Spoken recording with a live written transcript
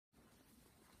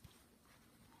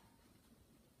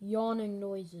yawning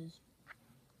noises.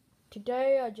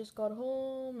 Today I just got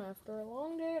home after a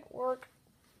long day at work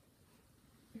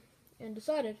and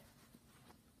decided,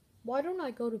 why don't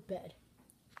I go to bed?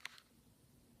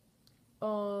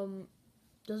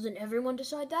 Doesn't everyone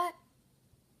decide that?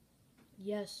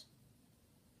 Yes.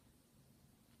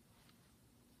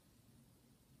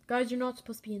 Guys, you're not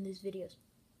supposed to be in these videos.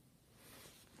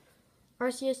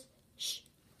 Arceus, shh.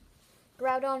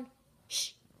 Groudon,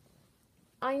 shh.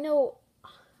 I know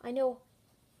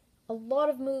a lot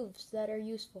of moves that are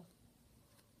useful.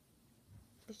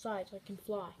 Besides, I can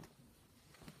fly.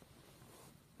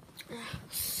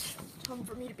 Time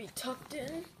for me to be tucked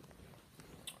in.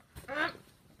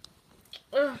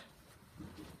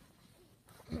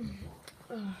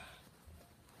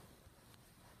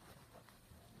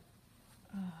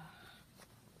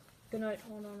 Good night.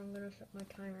 Hold on, I'm gonna set my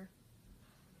timer.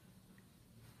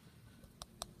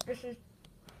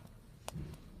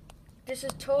 This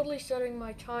is totally setting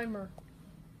my timer.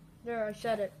 There, I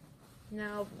set it.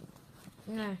 Now,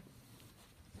 nah.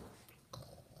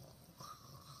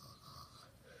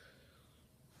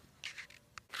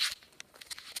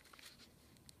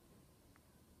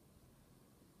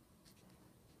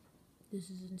 This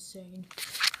is insane.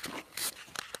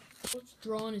 Let's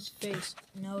draw on his face.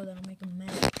 No, that'll make him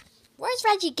mad. Where's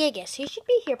Reggie Gigas? He should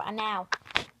be here by now.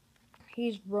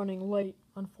 He's running late,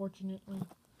 unfortunately.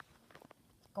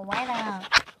 Go right on.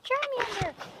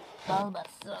 Charmander.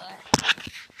 Bulbasaur.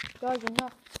 Guys,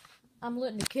 enough. I'm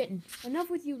Litten the Kitten. Enough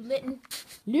with you, Litten.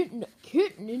 Litten the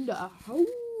Kitten in the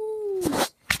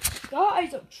house.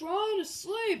 Guys, I'm trying to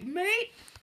sleep, mate.